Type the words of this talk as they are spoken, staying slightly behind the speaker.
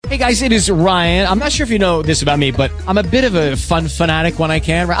Hey guys, it is Ryan. I'm not sure if you know this about me, but I'm a bit of a fun fanatic when I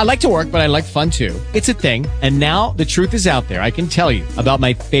can. I like to work, but I like fun too. It's a thing. And now the truth is out there. I can tell you about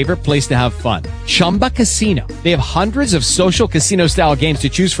my favorite place to have fun. Chumba Casino. They have hundreds of social casino style games to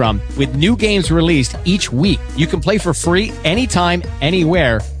choose from with new games released each week. You can play for free anytime,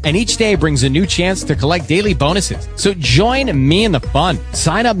 anywhere. And each day brings a new chance to collect daily bonuses. So join me in the fun.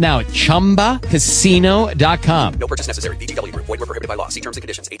 Sign up now at ChumbaCasino.com. No purchase necessary. VGW Group. Void where prohibited by law. See terms and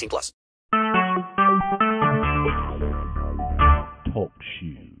conditions. 18+. Talk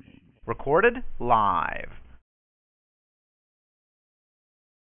shoes. Recorded live.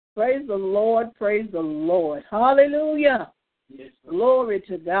 Praise the Lord. Praise the Lord. Hallelujah. Yes, glory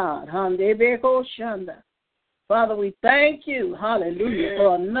to God. Father, we thank you, hallelujah,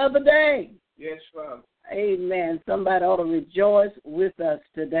 for another day. Yes, Father. Amen. Somebody ought to rejoice with us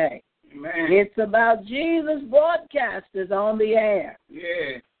today. Amen. It's about Jesus broadcast is on the air.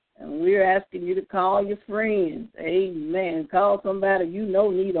 Yeah. And we're asking you to call your friends. Amen. Call somebody you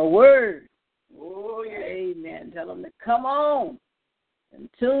know need a word. Oh, yeah. Amen. Tell them to come on and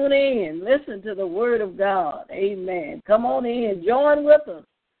tune in. Listen to the word of God. Amen. Come on in. Join with us.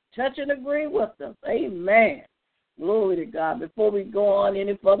 Touch and agree with us. Amen. Glory to God. Before we go on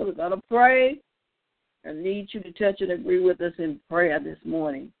any further, we're going to pray. I need you to touch and agree with us in prayer this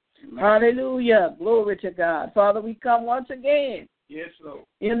morning. Amen. Hallelujah. Glory to God. Father, we come once again. Yes, Lord.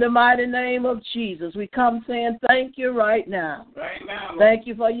 In the mighty name of Jesus, we come saying thank you right now. Right now, Lord. Thank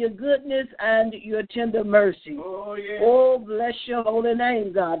you for your goodness and your tender mercy. Oh, yeah. Oh, bless your holy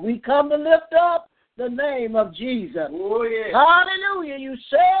name, God. We come to lift up the name of Jesus. Oh, yeah. Hallelujah. You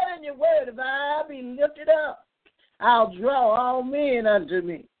said in your word, if I be lifted up, I'll draw all men unto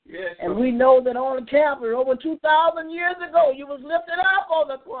me. Yes, and Lord. we know that on Calvary, over 2,000 years ago, you was lifted up on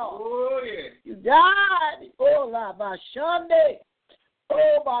the cross. Oh, yeah. You died. Oh, la ba shande.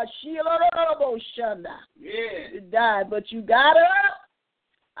 Oh, ba shila bo shanda. Yeah. You died, but you got up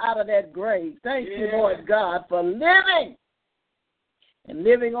out of that grave. Thank you, Yeah. Lord God, for living and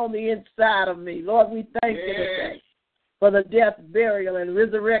living on the inside of me. Lord, we thank you today for the death, burial, and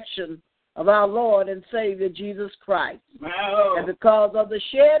resurrection of our Lord and Savior, Jesus Christ. Wow. And because of the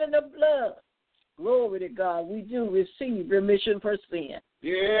shedding of blood, glory to God, we do receive remission for sin.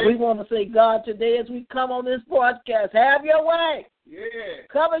 Yeah. We want to say, God, today as we come on this broadcast, have your way. Yeah.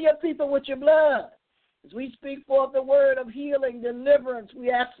 Cover your people with your blood. As we speak forth the word of healing, deliverance, we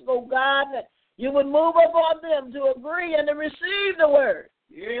ask, oh God, that you would move upon them to agree and to receive the word.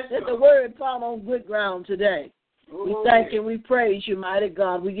 Yes, Let the Lord. word fall on good ground today. We Oh, thank yeah. and we praise you, mighty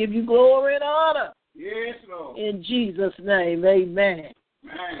God. We give you glory and honor. Yes, Lord. In Jesus' name, amen.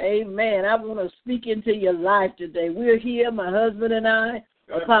 Man. Amen. I want to speak into your life today. We're here, my husband and I,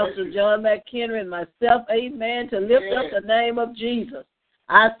 God Apostle bless you. John McHenry and myself, amen, to lift Yeah. up the name of Jesus.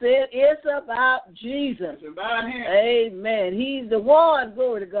 I said it's about Jesus. It's about him. Amen. He's the one,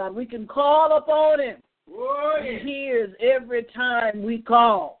 glory to God. We can call upon him. Oh, He yeah. hears every time we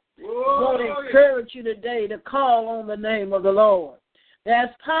call. I Oh, want to yeah. encourage you today to call on the name of the Lord. There's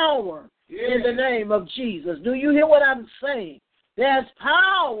power in the name of Jesus. Do you hear what I'm saying? There's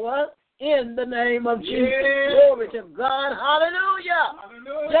power in the name of Jesus. Yeah. Glory to God. Hallelujah.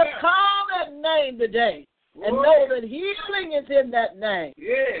 Hallelujah. Just call that name today and Oh, know yeah. that healing is in that name.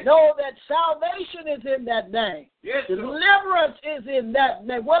 Yeah. Know that salvation is in that name. Yes, Lord. Deliverance is in that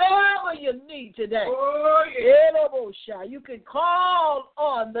name. Whatever you need today. Oh, yeah. You can call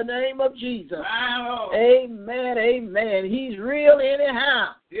on the name of Jesus. Wow. Amen, amen. He's real anyhow.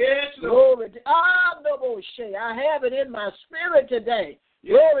 Yes, Lord. Glory to I have it in my spirit today.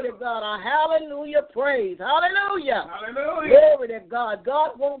 Yes, Glory to God. A hallelujah praise. Hallelujah. Hallelujah. Glory to God.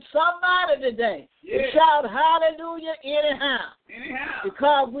 God wants somebody today Yes. to shout hallelujah anyhow. Anyhow.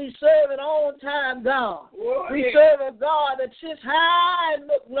 Because we serve an on-time God. Oh, We yeah. serve a God that sits high and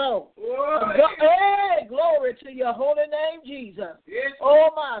look low. Oh, Hey, glory to your holy name, Jesus. yes. Oh,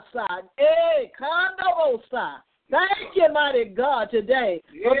 my side. Hey, Condobo side. Thank you, mighty God, today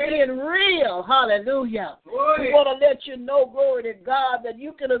for Yes. being real. Hallelujah. Oh, We yeah. want to let you know, glory to God, that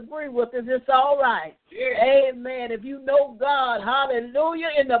you can agree with us. It's all right. Yes. Amen. If you know God, hallelujah,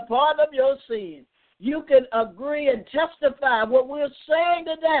 in the pardon of your sins, you can agree and testify what we're saying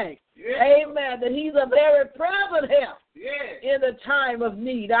today. Yes. Amen. That he's a very present help Yes. in the time of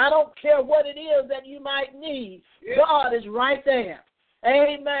need. I don't care what it is that you might need. Yes. God is right there.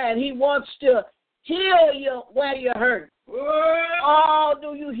 Amen. He wants to heal you where you're hurt. Oh,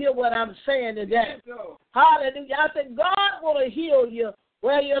 do you hear what I'm saying today? Yes, Lord. Hallelujah. I said God want to heal you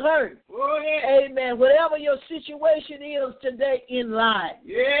where you're hurt. Oh, yeah. Amen. Whatever your situation is today in life, I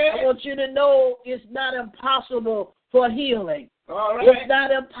Yeah. want you to know it's not impossible for healing. All right. It's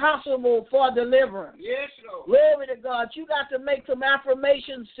not impossible for deliverance. Yes, Lord. Glory to God. You got to make some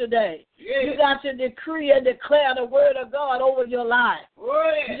affirmations today. Yes. You got to decree and declare the word of God over your life.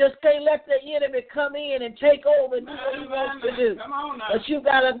 Oh, You yes. just can't let the enemy come in and take over and do what he wants to do. Come on now. But you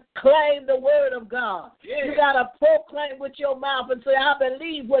got to claim the word of God. Yes. You got to proclaim with your mouth and say, I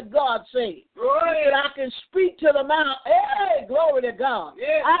believe what God says. Oh, And yes. I can speak to the mountain. Hey, glory to God.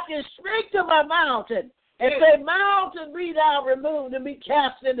 Yes. I can speak to my mountain and Yes. say, mountain be thou removed and be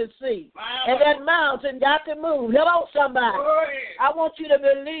cast in the sea. And that mountain got to move. Hello, somebody. Oh, yes. I want you to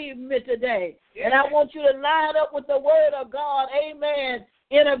believe me today. And I want you to line up with the word of God, amen,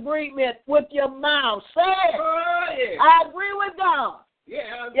 in agreement with your mouth. Say it. Oh, yes. I agree with God.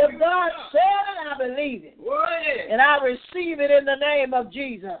 Yeah, If God said it, I believe it. Oh, yes. And I receive it in the name of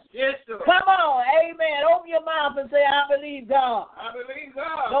Jesus. Yes, Lord. Come on, amen. Open your mouth and say, I believe God. I believe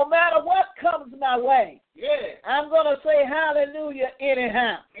God. No matter what comes my way, Yes. I'm going to say hallelujah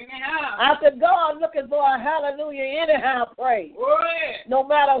anyhow. Anyhow. I said, God looking for a hallelujah anyhow praise. Oh, yes. No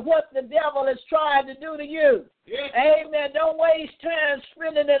matter what the devil is trying to do to you. Yes. Amen. Don't waste time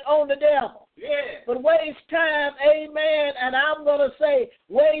spending it on the devil. Yes. But waste time, amen, and I'm going to say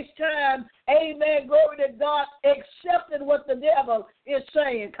waste time, amen, glory to God, accepting what the devil is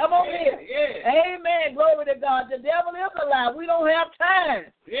saying. Come on Yes. here. Yes. Amen, glory to God. The devil is alive. We don't have time,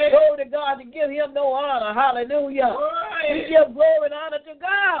 Yes. glory to God, to give him no honor. Hallelujah. Oh, We yes. give glory and honor to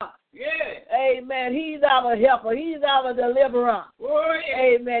God. Yes. Amen. He's our helper. He's our deliverer. Oh, yes.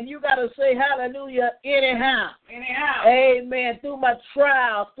 Amen. You got to say hallelujah anyhow. Anyhow. Amen. Through my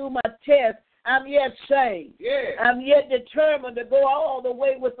trials, through my tests, I'm yet saved. Yes. I'm yet determined to go all the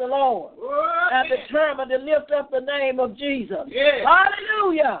way with the Lord. Oh, I'm yes. determined to lift up the name of Jesus. Yes.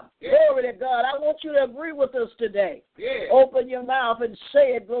 Hallelujah. Yes. Glory to God. I want you to agree with us today. Yes. Open your mouth and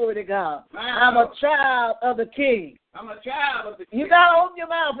say it, glory to God. My I'm a Lord. child of the King. I'm a child of the King. You got to open your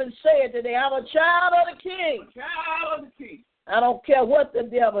mouth and say it today. I'm a child of the King. Child of the King. I don't care what the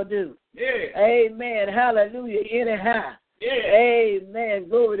devil do. Yes. Amen. Hallelujah. Anyhow. Yes. Amen.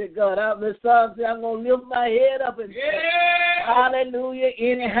 Glory to God. I'm the son. I'm going to lift my head up and say, Yes. hallelujah.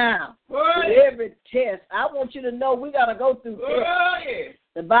 Anyhow. Oh, With yes. every test. I want you to know we got to go through tests. Oh, yes.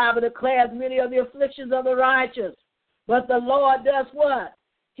 The Bible declares many of the afflictions of the righteous. But the Lord does what?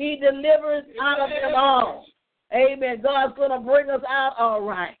 He delivers out of them all. Amen. God's going to bring us out all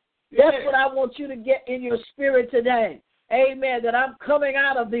right. That's Yes. what I want you to get in your spirit today. Amen. That I'm coming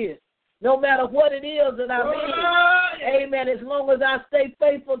out of this. No matter what it is that I'm in. Oh, yes. Amen. As long as I stay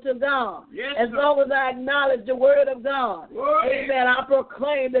faithful to God. Yes, As sir. long as I acknowledge the word of God. Oh, yes. Amen. I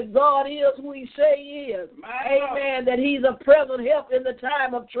proclaim that God is who he say he is. My Lord. Amen. That he's a present help in the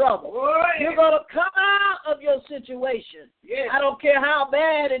time of trouble. Oh, yes. You're going to come out of your situation. Yes. I don't care how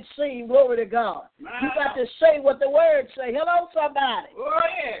bad it seems. Glory to God. My You got Lord. to say what the word say. Hello, somebody. Oh,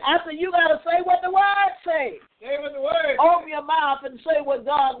 yes. I said you got to say what the word say. Say what the word. Open your mouth and say what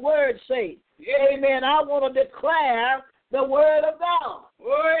God's word say. Yes. Amen. I want to declare the word of God.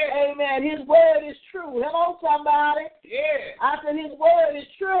 Oh, yes. Amen. His word is true. Hello, somebody. Yes. I said his word is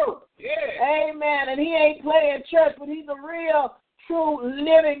true. Yes. Amen. And he ain't playing church, but he's a real, true,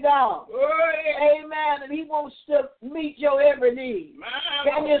 living God. Oh, yes. Amen. And he wants to meet your every need. My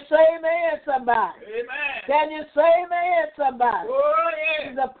Can Lord. you say amen, somebody? Amen. Can you say amen, somebody? Oh,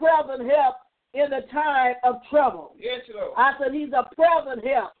 He's yes. a present help in the time of trouble. Yes, Lord. I said he's a present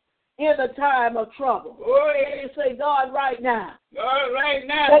help in the time of trouble. Oh, Can yes. you say, God, right now? God, right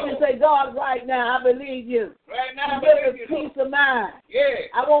now. Can you say, God, right now? I believe you. Right now, Give believe me you, peace Lord. of mind. Yes.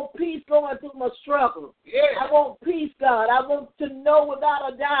 I want peace going through my struggle. Yes. I want peace, God. I want to know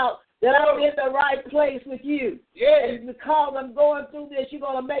without a doubt that I'm in the right place with you. Yes. And because I'm going through this, you're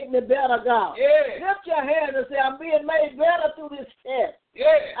going to make me better, God. Yes. Lift your hands and say, I'm being made better through this test.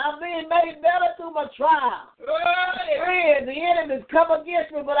 Yes. I'm being made better through my trial. Oh, yes. Friends, the enemies come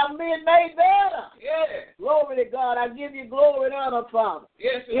against me, but I'm being made better. Yes. Glory to God. I give you glory and honor, Father.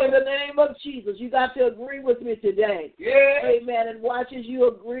 Yes, In Lord. the name of Jesus, you got to agree with me today. Yes. Amen. And watch as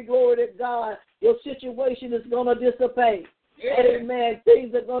you agree, glory to God, your situation is going to dissipate. Yes. Amen.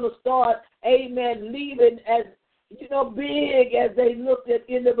 Things are going to start, amen, leaving as, big as they looked at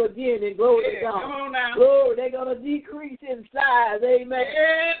in the beginning. Glory to Yes. God. Come on now. Glory, they're going to decrease in size. Amen.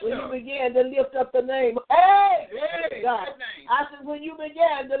 Yes, When you Lord. begin to lift up the name. Hey! Yes. God. That name. I said, when you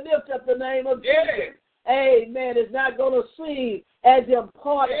began to lift up the name of Yes. Jesus, amen, it's not going to seem as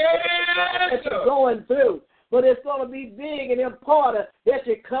important Yes, that you're Lord. going through, but it's going to be big and important that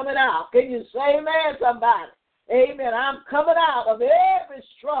you're coming out. Can you say amen, somebody? Amen. I'm coming out of every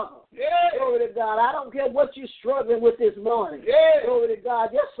struggle. Yes. Glory to God. I don't care what you're struggling with this morning. Yes. Glory to God.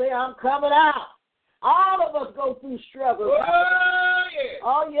 Just say, I'm coming out. All of us go through struggles.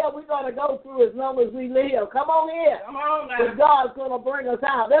 Oh, yeah, we're going to go through as long as we live. Come on here. Come on now. But God's going to bring us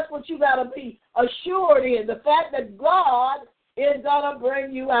out. That's what you got to be assured in, the fact that God is going to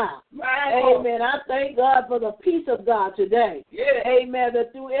bring you out. Amen. I thank God for the peace of God today. Yeah. Amen.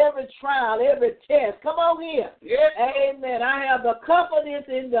 That through every trial, every test, come on here. Yeah. Amen. I have the confidence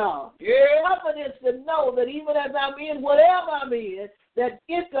in God. Yeah. Confidence to know that even as I'm in whatever I'm in, that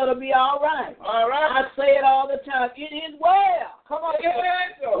it's going to be all right. All right. I say it all the time. It is well. Come on.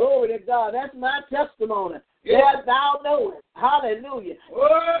 Yeah. Glory to God. That's my testimony. Yeah. Lord, thou knowest. Hallelujah.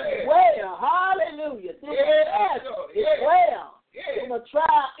 Yeah. Well, hallelujah. This is well. Yeah. And the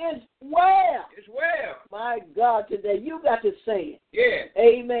trial is well. It's well. My God, today you got to say it. Yeah.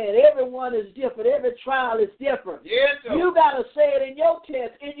 Amen. Everyone is different. Every trial is different. Yes, sir. You got to say it in your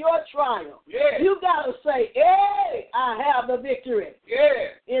test, in your trial. Yeah. You got to say, hey, I have the victory.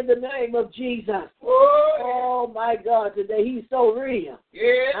 Yeah. In the name of Jesus. Oh, Oh, my God, today he's so real.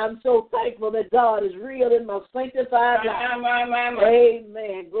 yeah. I'm so thankful that God is real in my sanctified life. My.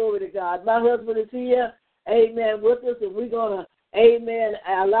 Amen. Glory to God. My husband is here, amen, with us, and we're going to, amen,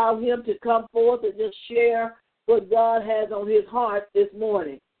 allow him to come forth and just share what God has on his heart this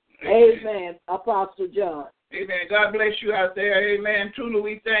morning. Amen, Apostle John. Amen. God bless you out there. Amen. Truly,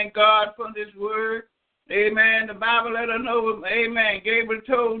 we thank God for this word. Amen. The Bible let us know, amen, Gabriel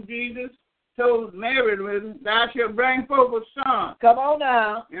told Mary, thou shalt bring forth a son, Come on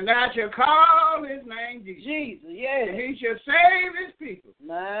now. and thou shalt call his name Jesus. Jesus, yes. And he shall save his people.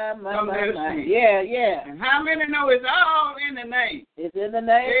 My. From their sins. Yeah. And how many know it's all in the name? It's in the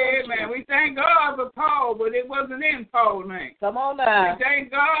name of Amen. Jesus. We thank God for Paul, but it wasn't in Paul's name. Come on now. We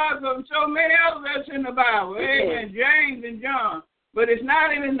thank God for so many others that's in the Bible. Amen. James and John. But it's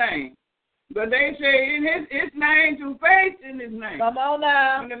not in his name. But they say in his name, through faith in his name. Come on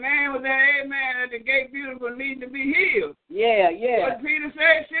now. When the man was there, amen, at the gate beautiful, needing to be healed. Yeah. But Peter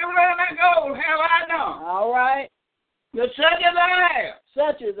said, silver and gold have I done. All right. But such as I have.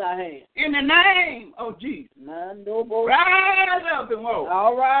 Such as I have. In the name of Jesus. Mando bo. Rise up and walk.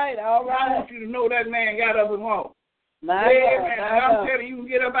 All right. I want you to know that man got up and walked. My Amen. God, I'm telling you, you can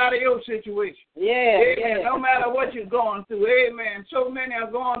get up out of your situation. Yeah. Amen. No matter what you're going through. Amen. So many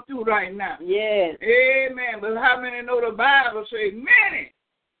are going through right now. Yes. Amen. But how many know the Bible says many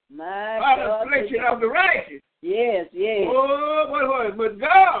My are the God. affliction of the righteous? Yes. Oh, but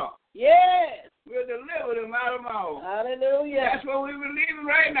God Yes. will deliver them out of them all. Hallelujah. That's what we're believing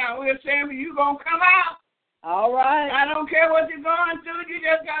right now. We're saying you're going to come out. All right. I don't care what you're going through. You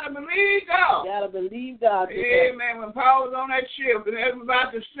just got to believe God. You got to believe God today. Amen. When Paul was on that ship and they was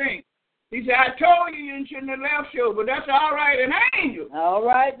about to sink, he said, I told you shouldn't have left shore, but that's all right. An angel All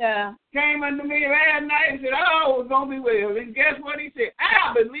right now. came unto me last night and said, oh, it's going to be well. And guess what he said?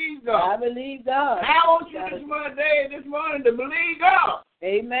 I believe I God. believe God. I want you this morning to believe God.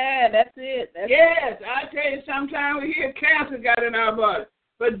 Amen. That's it. Yes, I tell you, sometimes we hear cancer got in our body.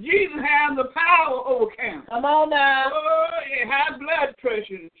 But Jesus has the power over cancer. Come on now. Oh, yeah, high blood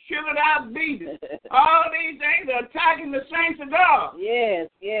pressure, sugar diabetes. All these things are attacking the saints of God. Yes.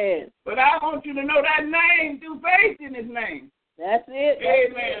 But I want you to know that name through faith in his name. That's it.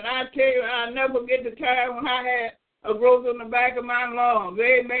 Amen. I tell you, I'll never get the time when I had a growth on the back of my lungs.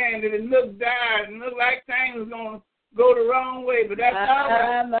 Amen. And it looked dire and looked like things was going to go the wrong way. But that's all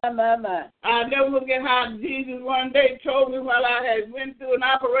right. My. I'll never forget how Jesus one day told me while I had went through an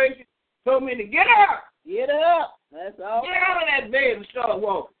operation, told me to get up. Get up. That's all. Get out of that bed and start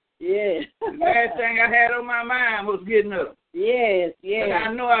walking. Yeah. The last thing I had on my mind was getting up. Yes. But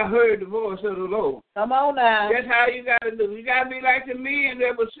I know I heard the voice of the Lord. Come on now. That's how you got to do. You got to be like the men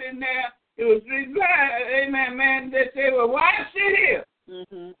that were sitting there. It was three blind, amen, man, that said, well, why sit here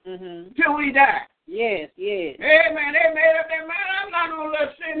till we die? Yes. Amen. They made up their mind. I'm not going to let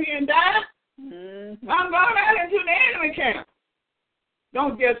sit here and die. I'm going out into the enemy camp.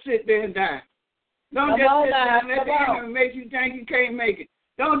 Don't just sit there and die. Don't just sit there and let the enemy make you think you can't make it.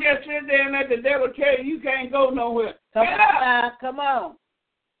 Don't just sit there and let the devil tell you can't go nowhere. Come on.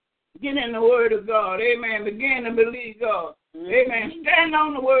 Get in the word of God. Amen. Begin to believe God. Amen. Stand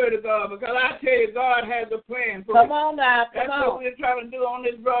on the word of God, because I tell you, God has a plan for you. Come on now. That's what we're trying to do on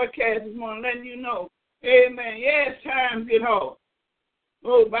this broadcast this morning, letting you know. Amen. Yes, times get hard.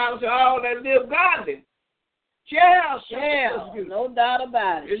 Oh, the Bible says all that live godly shall. No doubt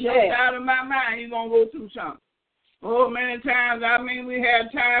about it. There's no doubt in my mind you're going to go through something. Oh, many times, we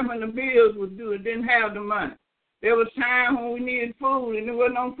had time when the bills was due and didn't have the money. There was time when we needed food and there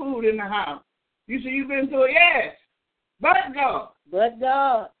wasn't no food in the house. You see, you've been through it, yes. But God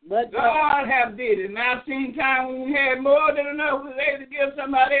have did it. And I've seen time when we had more than enough, we was able to give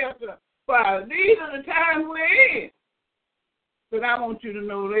somebody else Well, these are the times we're in. But I want you to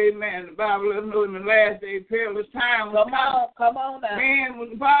know, amen, the Bible let us know in the last day, perilous times. Come on now. Man,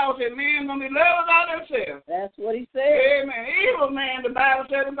 when the Bible said, man going to be lovers out themselves. That's what he said. Amen. Evil man, the Bible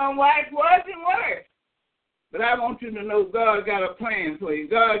said, is going to wax worse and worse. But I want you to know God got a plan for you.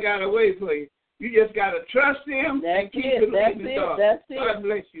 God got a way for you. You just got to trust him and keep believing God. That's it. God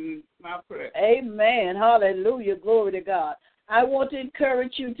bless you, my prayer. Amen. Hallelujah. Glory to God. I want to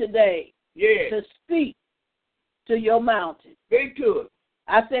encourage you today to speak to your mountain. Speak to it.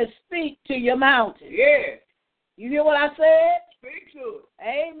 I said speak to your mountain. Yeah. You hear what I said? Speak to it.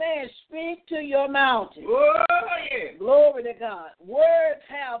 Amen. Speak to your mountain. Oh, yeah. Glory to God. Words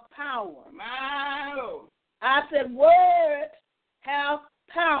have power. My Lord. I said words have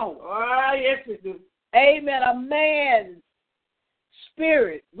power. Oh, yes, it do. Amen. A man's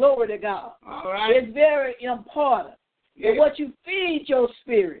spirit, glory to God, all right, is very important. Yes. And what you feed your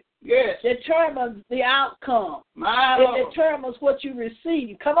spirit determines the outcome. It determines what you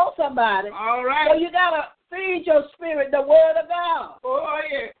receive. Come on, somebody. All right. So you got to feed your spirit the word of God. Oh,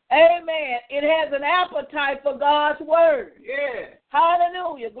 yeah. Amen. It has an appetite for God's word. Yeah.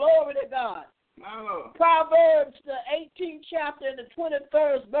 Hallelujah. Glory to God. My Lord. Proverbs, the 18th chapter and the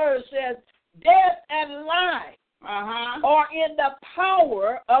 21st verse says, death and life are in the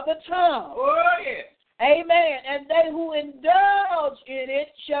power of the tongue. Oh, yeah. Amen. And they who indulge in it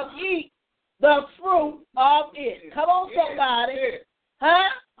shall eat the fruit of it. Come on, somebody. Yeah. Huh?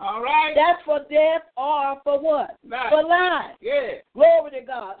 All right. That's for death or for what? Life. For life. Yeah. Glory to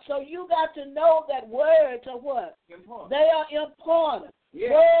God. So you got to know that words are what? Important. They are important.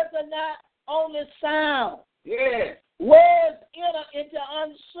 Yeah. Words are not only sound. Yeah. Words enter into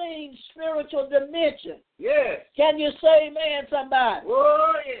unseen spiritual dimension. Yes. Can you say amen, somebody?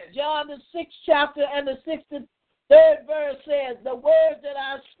 Oh, yes. John, the 6th chapter and the 63rd verse says, the words that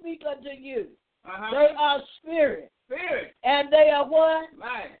I speak unto you, they are spirit. Spirit. And they are what?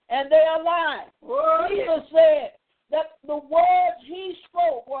 Life. And they are life. Oh, Jesus said that the words he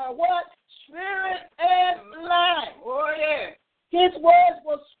spoke were what? Spirit and life. Oh, yeah. His words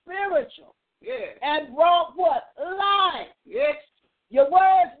were spiritual. Yeah. And brought what? Life. Yes. Your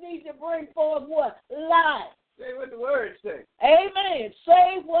words need to bring forth what? Life. Say what the words say. Amen.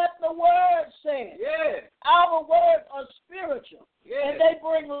 Say what the word says. Yeah. Our words are spiritual. Yeah. And they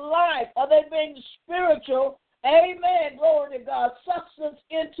bring life, or they bring spiritual, amen, glory to God, substance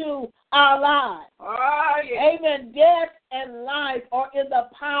into our lives. Oh, yeah. Amen. Death and life are in the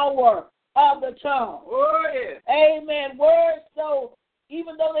power of the tongue. Oh, yeah. Amen. Words, though,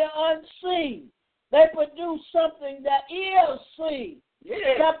 even though they're unseen, they produce something that is seen. Yeah.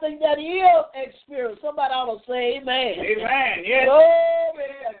 Something that is experienced. Somebody ought to say amen. Amen. Yes. Glory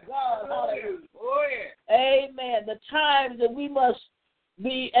to God. Hallelujah. Oh, yeah. Amen. The times that we must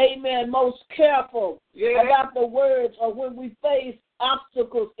be, amen, most careful about the words or when we face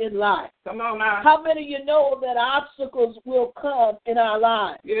obstacles in life. Come on now. How many of you know that obstacles will come in our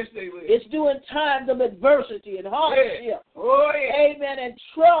lives? Yes, they will. It's during times of adversity and hardship. Yeah. Oh, yeah. Amen. And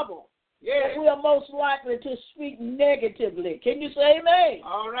trouble. Yeah. That we are most likely to speak negatively. Can you say amen?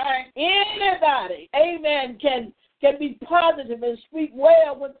 All right. Anybody, amen, can be positive and speak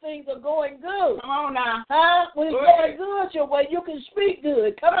well when things are going good. Come on now. Huh? When it's going good your way, you can speak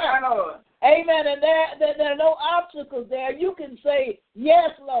good. Come on. Lord. Amen. And there are no obstacles there. You can say,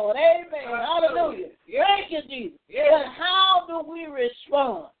 yes, Lord. Amen. Hallelujah. Yeah. Thank you, Jesus. Yeah. But how do we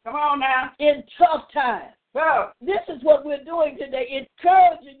respond Come on now. in tough times? So. This is what we're doing today,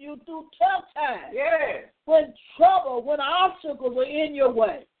 encouraging you through tough times. Yeah. When trouble, when obstacles are in your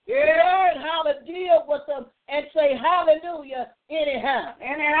way. Yeah. Learn how to deal with them and say hallelujah anyhow.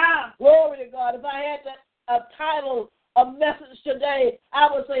 Anyhow. Glory to God. If I had a title, a message today, I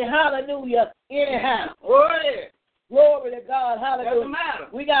would say hallelujah anyhow. Oh, yeah. Glory to God. Hallelujah. Doesn't matter.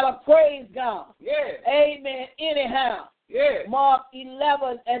 We got to praise God. Yeah. Amen. Anyhow. Yeah. Mark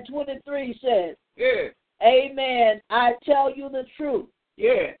 11:23 says, Yeah. amen, I tell you the truth.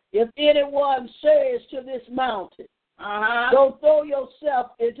 Yeah. If anyone says to this mountain, don't throw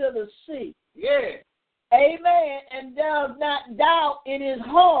yourself into the sea. Yeah. Amen. And does not doubt in his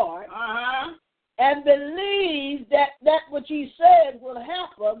heart and believes that which he said will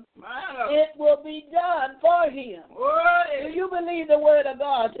happen, it will be done for him. Oh, yeah. Do you believe the word of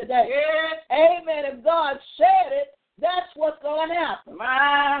God today? Yeah. Amen. If God said it, that's what's going to happen.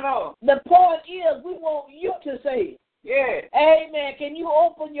 My Lord. The point is, we want you to say it. Yeah. Amen. Can you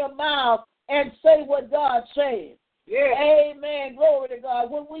open your mouth and say what God said? Yeah. Amen. Glory to God.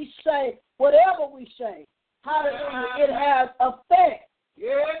 When we say, whatever we say, hallelujah, it has effect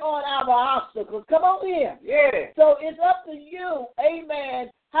on our obstacles. Come on here. Yeah. So it's up to you, amen,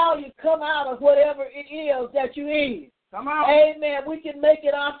 how you come out of whatever it is that you're in. Come on. Amen. We can make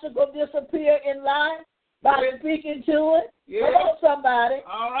an obstacle disappear in life by speaking to it. Yeah. Come on, somebody.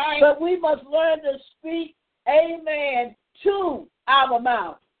 All right. But we must learn to speak, amen, to our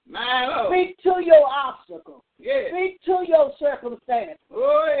mouth. My Lord. Speak to your obstacle. Yeah. Speak to your circumstance.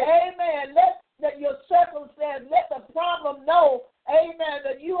 Oh, yeah. Amen. Let your circumstance, let the problem know, amen,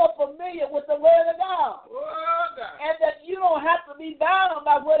 that you are familiar with the word of God. Oh, God. And that you don't have to be bound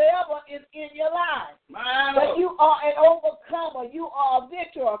by whatever is in your life. My That Lord. you are an overcomer. You are a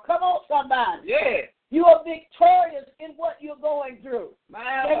victor. Come on, somebody. Yeah. You are victorious in what you're going through.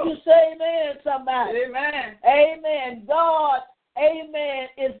 My Can Lord. you say amen, somebody? Amen. Amen. God, amen,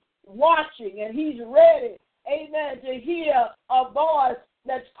 is watching and he's ready, amen, to hear a voice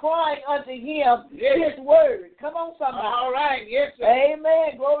that's crying unto him his word. Come on, somebody. All right. Yes, sir.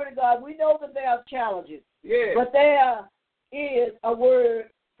 Amen. Glory to God. We know that there are challenges, Yeah. but there is a word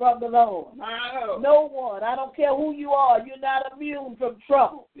from the Lord. My Lord. No one, I don't care who you are, you're not immune from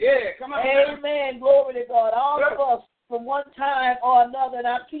trouble. Yeah. Come on. Amen. Glory to God. All of us from one time or another, and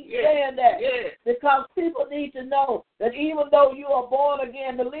I keep saying that because people need to know that even though you are born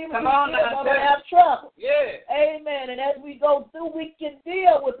again, believers are going to have trouble. Yeah. Amen. And as we go through, we can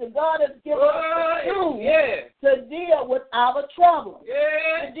deal with it. God has given us the tools to deal with our trouble,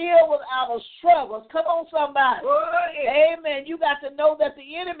 to deal with our struggles. Come on, somebody. Amen. You got to know that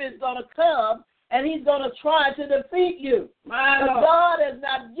the enemy is going to come and he's going to try to defeat you. But God has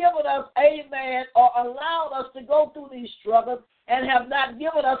not given us, amen, or allowed us to go through these struggles and have not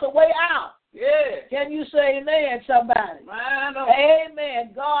given us a way out. Yeah. Can you say amen, somebody?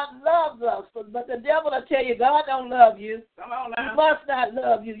 Amen. God loves us, but the devil will tell you God don't love you. Come on now. He must not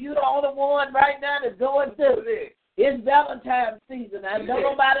love you. You're the only one right now that's going through it. It's Valentine's season. And don't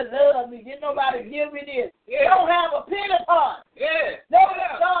nobody love me. Didn't nobody give me this. Don't have a penny part. Know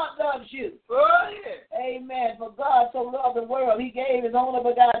that God loves you. Amen. For God so loved the world, he gave his only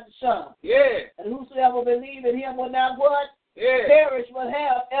begotten Son. And whosoever believe in him will not what? Perish but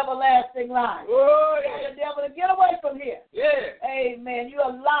have everlasting life. Tell the devil to get away from here. Amen. You're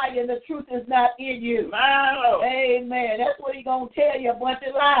a liar and the truth is not in you. Amen. That's what he's going to tell you, a bunch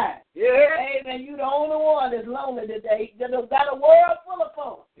of lies. Amen. You're the only one that's lonely today. You've got a world full of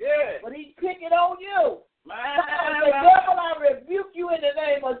folks. But he's picking on you. The devil, I rebuke you in the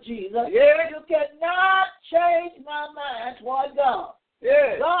name of Jesus. You cannot change my mind toward God.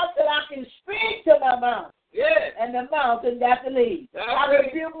 God said I can speak to my mouth. And the mountain got to leave. I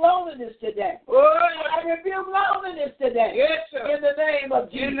rebuke loneliness today. I rebuke loneliness today. In the name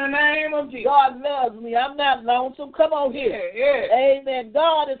of Jesus. In the name of Jesus. God loves me. I'm not lonesome. Come on here. Amen.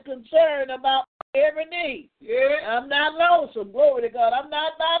 God is concerned about every need. I'm not lonesome. Glory to God. I'm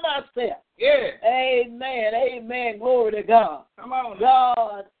not by myself. Amen. Amen. Glory to God. Come on.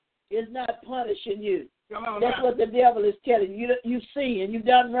 God is not punishing you. That's what the devil is telling you. You've sinned. You've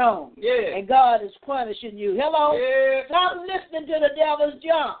done wrong. And God is punishing you. Hello? Stop listening to the devil's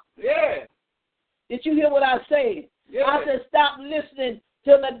junk. Did you hear what I said? I said stop listening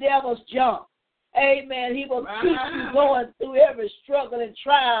to the devil's junk. Amen. He will keep you going through every struggle and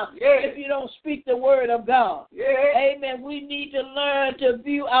trial if you don't speak the word of God. Amen. We need to learn to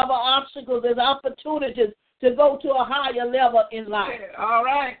view our obstacles as opportunities to go to a higher level in life. All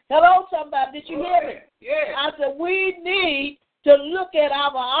right. Hello, somebody. Did you hear me? I said we need to look at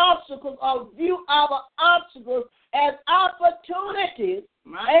our obstacles or view our obstacles as opportunities.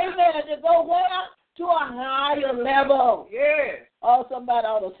 Amen. To go where? To a higher level. Oh, somebody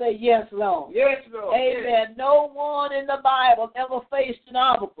ought to say yes, Lord. Yes, Lord. Amen. No one in the Bible ever faced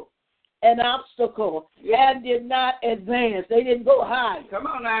an obstacle and did not advance. They didn't go high. Come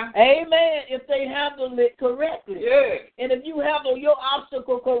on now. Amen. If they handled it correctly. And if you handle your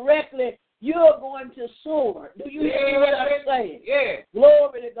obstacle correctly, you're going to soar. Do you hear what I'm saying?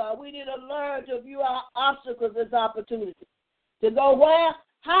 Glory to God. We need to learn to view our obstacles as opportunities. To go where?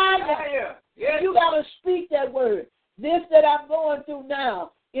 Higher. You got to speak that word. This that I'm going through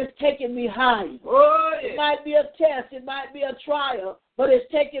now is taking me higher. It might be a test. It might be a trial. But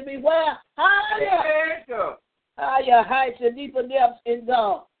it's taking me where? Higher. Higher heights and deeper depths in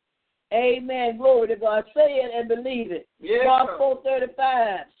God. Amen. Glory to God. Say it and believe it. Mark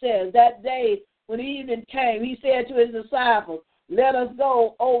 4:35 says, that day when evening came, he said to his disciples, let us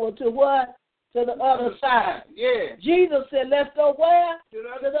go over to what? To the other side. Jesus said, let's go where? To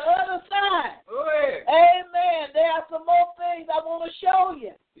the other side. Amen. There are some more things I want to show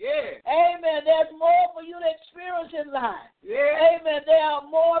you. Amen. There's more for you to experience in life. Amen. There are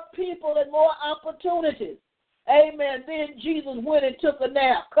more people and more opportunities. Amen. Then Jesus went and took a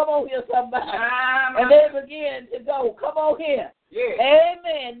nap. Come on here, somebody. And they began to go. Come on here. Yeah.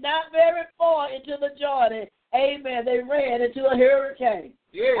 Amen. Not very far into the Jordan. Amen. They ran into a hurricane.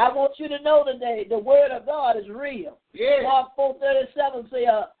 Yeah. I want you to know today, the word of God is real. Yeah. Mark 4:37 say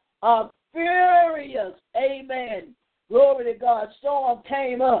a furious, amen, glory to God, storm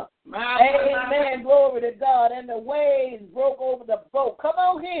came up. Amen, glory to God, and the waves broke over the boat. Come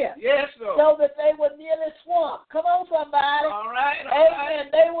on here. Yes, sir. So that they were nearly swamped. Come on, somebody. All right.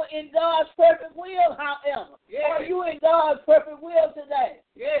 Amen. They were in God's perfect will, however. Yeah. Are you in God's perfect will today?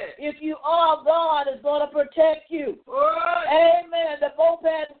 Yeah. If you are, God is going to protect you. Oh, Amen.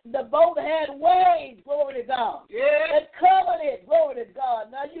 The boat had waves, glory to God. yeah. It covered it, glory to God.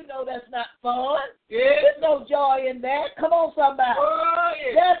 Now you know that's not fun. Yeah. There's no joy in that. Come on, somebody. Oh,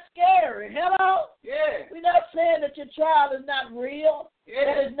 yeah. That's scary. Hello? Yeah. We're not saying that your trial is not real. Yeah.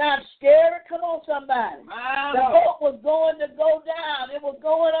 That is not scary. Come on, somebody. My The Lord. boat was going to go down. It was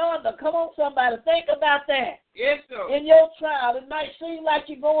going under. Come on, somebody. Think about that. Yes, sir. In your trial, it might seem like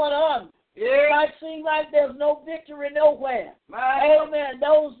you're going under. It Yeah. might seem like there's no victory nowhere. My Lord. Amen.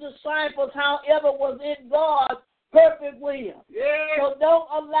 Those disciples, however, was in God's perfect will. Yeah. So don't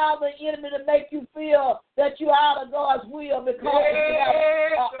allow the enemy to make you feel that you're out of God's will because you have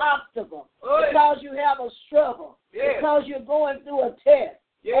an obstacle, because you have a struggle, Yeah. because you're going through a test.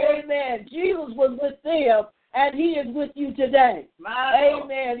 Yeah. Amen. Jesus was with them, and he is with you today. My Lord.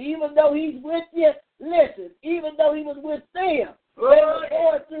 Amen. Even though he's with you, listen, even though he was with them, they Oh, were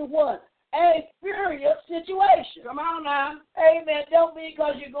going through what? A furious situation. come on now. Amen. Don't mean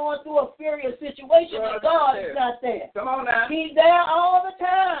because you're going through a furious situation that God is not there. Come on now. He's there all the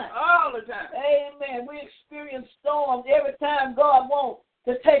time. All the time. Amen. We experience storms every time God wants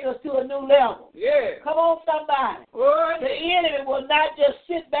to take us to a new level. Yeah. Come on, somebody. Oh, The enemy will not just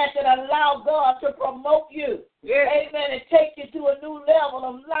sit back and allow God to promote you. yeah. Amen. And take you to a new level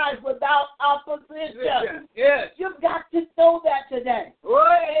of life without opposition. Yes. You've got to know that today. Oh,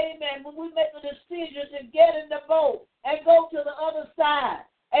 Amen. When we make a decision to get in the boat and go to the other side,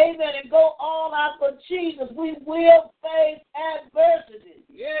 amen, and go all out for Jesus, we will face adversity.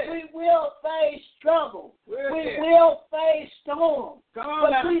 yeah. We will face struggle. Well, We yeah. will face storms. Come on But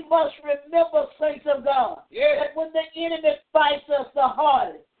now. we must remember, saints of God, Yeah. that when the enemy fights us the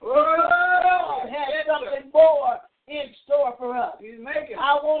hardest, God Oh, has yes, sir. something more in store for us. He's making.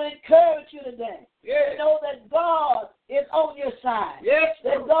 I want to encourage you today to Yeah. know that God is on your side. Yes,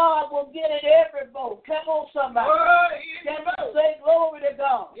 sir. That God will get in every boat. Come on, somebody. Oh, he's Can the you say glory to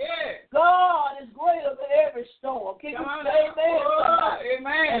God? Yeah. God is greater than every storm. Can Come you on say now. amen, Oh, somebody?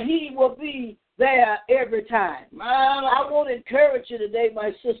 amen. And he will be there every time. My I Lord. want to encourage you today,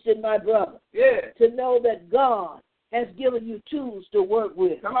 my sister and my brother, Yeah. to know that God has given you tools to work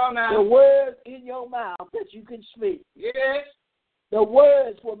with. Come on The now. words in your mouth that you can speak. Yes. The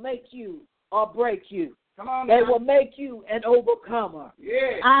words will make you or break you. Come on They now. will make you an overcomer.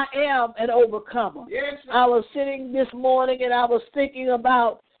 Yeah. I am an overcomer. Yes, sir. I was sitting this morning and I was thinking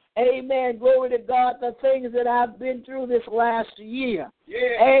about, amen, glory to God, the things that I've been through this last year.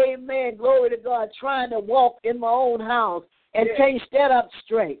 Yeah. Amen, glory to God, trying to walk in my own house and Yeah. can't stand up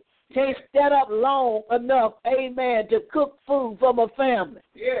straight. Can't stand up long enough, amen, to cook food for my family.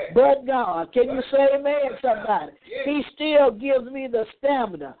 Yeah. But God, can you say amen, somebody? Yeah. He still gives me the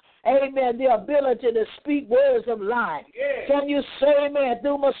stamina, amen, the ability to speak words of life. Yeah. Can you say amen?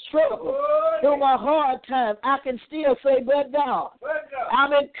 Through my struggle, Oh, through my hard time, I can still say, but God. But God.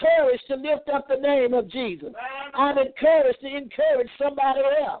 I'm encouraged to lift up the name of Jesus. My I'm encouraged to encourage somebody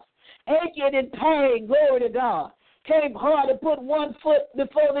else. Aching and pain, glory to God. Came hard to put one foot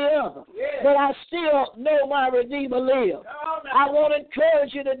before the other. Yeah. But I still know my Redeemer lives. Come on now. I want to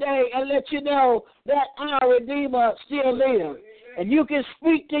encourage you today and let you know that our Redeemer still lives. And you can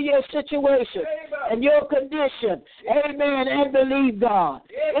speak to your situation and your condition, amen, and believe God.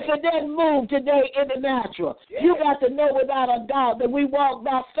 If it doesn't move today in the natural, you got to know without a doubt that we walk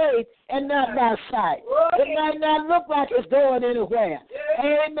by faith and not by sight. It might not look like it's going anywhere.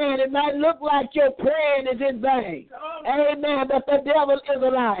 Amen. It might look like your praying is in vain. Amen. But the devil is a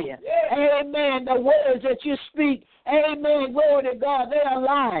liar. Amen. The words that you speak, amen, glory to God, they are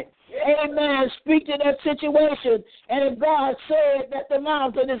lying. Amen. Speak to that situation. And if God said that the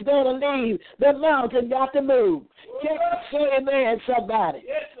mountain is going to leave, the mountain got to move. Can you say amen, somebody?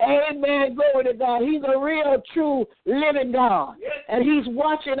 Amen. Glory to God. He's a real, true, living God. And he's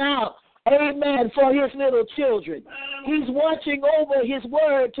watching out Amen, for his little children. He's watching over his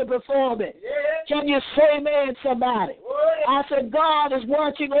word to perform it. Can you say amen, somebody? I said God is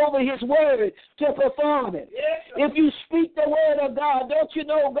watching over his word to perform it. If you speak the word of God, don't you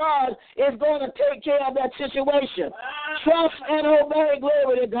know God is going to take care of that situation? Trust and obey,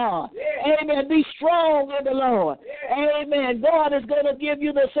 glory to God. Amen. Be strong in the Lord. Amen. God is going to give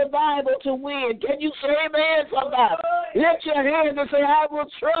you the survival to win. Can you say amen, somebody? Lift your hand and say, I will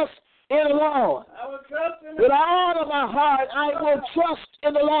trust in the Lord. With all of my heart, I will trust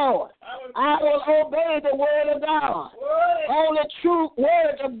in the Lord. I will obey the word of God. Only true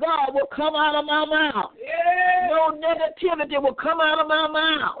words of God will come out of my mouth. No negativity will come out of my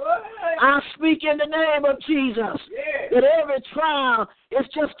mouth. I speak in the name of Jesus that every trial is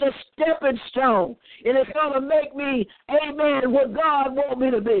just a stepping stone, and it's going to make me, amen, what God wants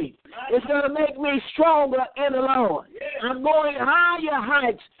me to be. It's going to make me stronger in the Lord. I'm going higher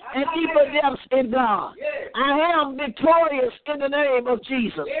heights and deeper depths in God. I am victorious in the name of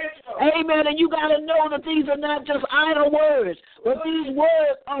Jesus. Amen. And you got to know that these are not just idle words, but these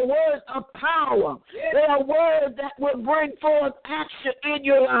words are words of power. They are words that will bring forth action in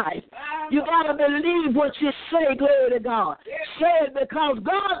your life. You got to believe what you say, glory to God. Say it because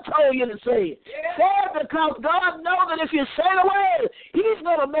God told you to say it. Say it because God knows that if you say the word, he's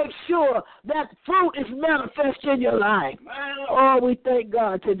going to make sure that fruit is manifest in your life. Oh, we thank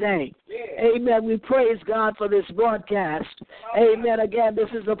God today. Amen. We praise God for this broadcast. Amen. Again, this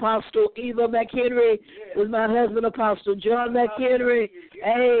is Apostle Eva McHenry with my husband, Apostle John McHenry.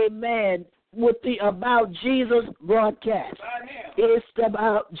 Amen. With the About Jesus broadcast. It's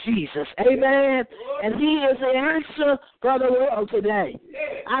about Jesus. Amen. And he is the answer for the world today.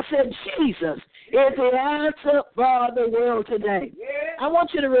 I said Jesus is the answer for the world today. I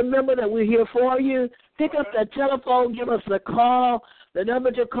want you to remember that we're here for you. Pick up the telephone, give us a call. The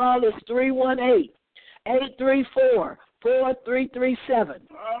number to call is 318-834-4337.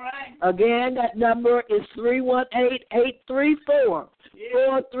 Again, that number is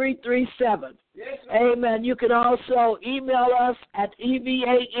 318-834-4337. Amen. You can also email us at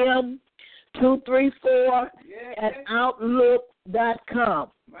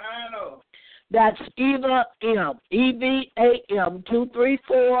EVAM234@outlook.com. That's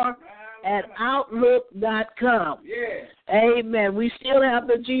EVAM234@outlook.com. Amen. We still have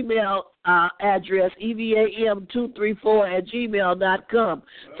the Gmail address, EVAM234@gmail.com.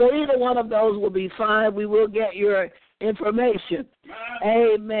 So either one of those will be fine. We will get your information.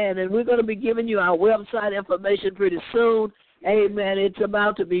 Amen. And we're going to be giving you our website information pretty soon. Amen. It's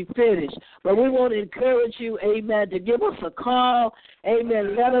about to be finished. But we want to encourage you, amen, to give us a call.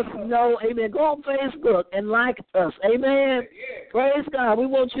 Amen. Let us know. Amen. Go on Facebook and like us. Amen. Praise God. We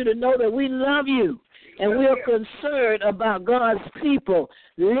want you to know that we love you. And we are concerned about God's people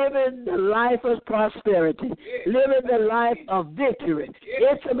living the life of prosperity, living the life of victory.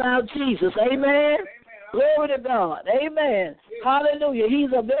 It's about Jesus. Amen. Glory to God. Amen. Hallelujah.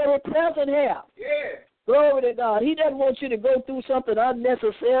 He's a very present help. Glory to God. He doesn't want you to go through something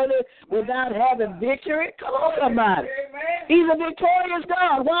unnecessarily without having victory. Come on, somebody. He's a victorious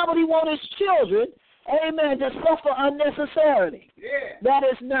God. Why would he want his children, amen, to suffer unnecessarily? That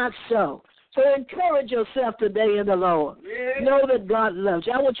is not so. So encourage yourself today in the Lord. Know that God loves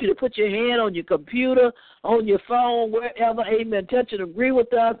you. I want you to put your hand on your computer, on your phone, wherever, amen. Touch and agree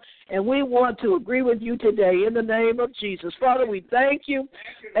with us. And we want to agree with you today in the name of Jesus. Father, we thank you,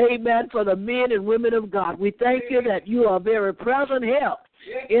 amen, for the men and women of God. We thank you that you are very present help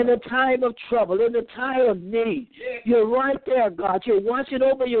in the time of trouble, in the time of need. You're right there, God. You're watching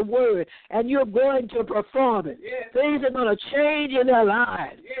over your word, and you're going to perform it. Things are going to change in their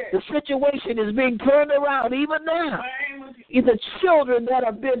lives. The situation is being turned around even now. The children that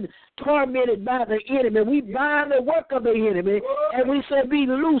have been tormented by the enemy, we bind the work of the enemy, and we say be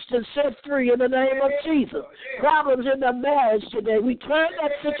loosed and set free in the name of Jesus. Problems in the marriage today, we turn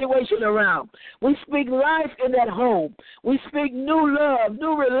that situation around. We speak life in that home. We speak new love,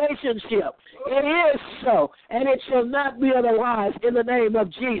 new relationship. It is so, and it shall not be otherwise in the name of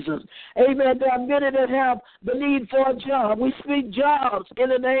Jesus. Amen. There are many that have the need for a job. We speak jobs in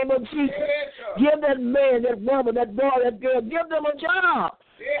the name of Jesus. Give that man, that woman, that boy, that girl, give them a job.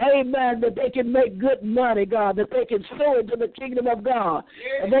 Amen, that they can make good money, God, that they can sow into the kingdom of God,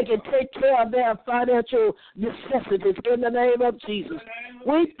 and they can take care of their financial necessities in the name of Jesus.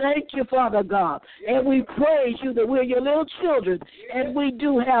 We thank you, Father God, and we praise you that we're your little children, and we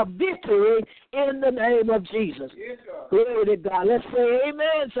do have victory in the name of Jesus. Glory to God. Let's say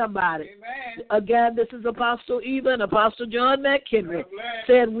amen, somebody. Amen. Again, this is Apostle Eva and Apostle John McHenry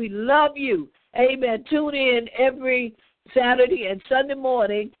saying we love you. Amen. Tune in every Saturday and Sunday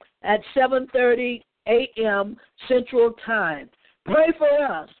morning at 7:30 a.m. Central Time. Pray for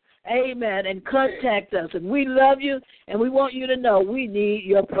us. Amen. And contact us. And we love you, and we want you to know we need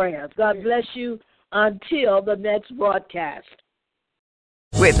your prayers. God bless you until the next broadcast.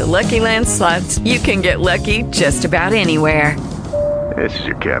 With the Lucky Land Slots, you can get lucky just about anywhere. This is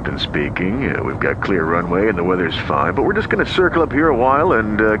your captain speaking. We've got clear runway and the weather's fine, but we're just going to circle up here a while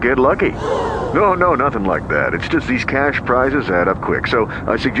and get lucky. No, nothing like that. It's just these cash prizes add up quick. So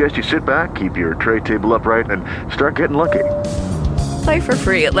I suggest you sit back, keep your tray table upright, and start getting lucky. Play for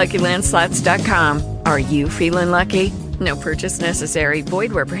free at LuckyLandSlots.com. Are you feeling lucky? No purchase necessary.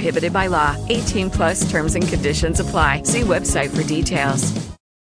 Void where prohibited by law. 18+ terms and conditions apply. See website for details.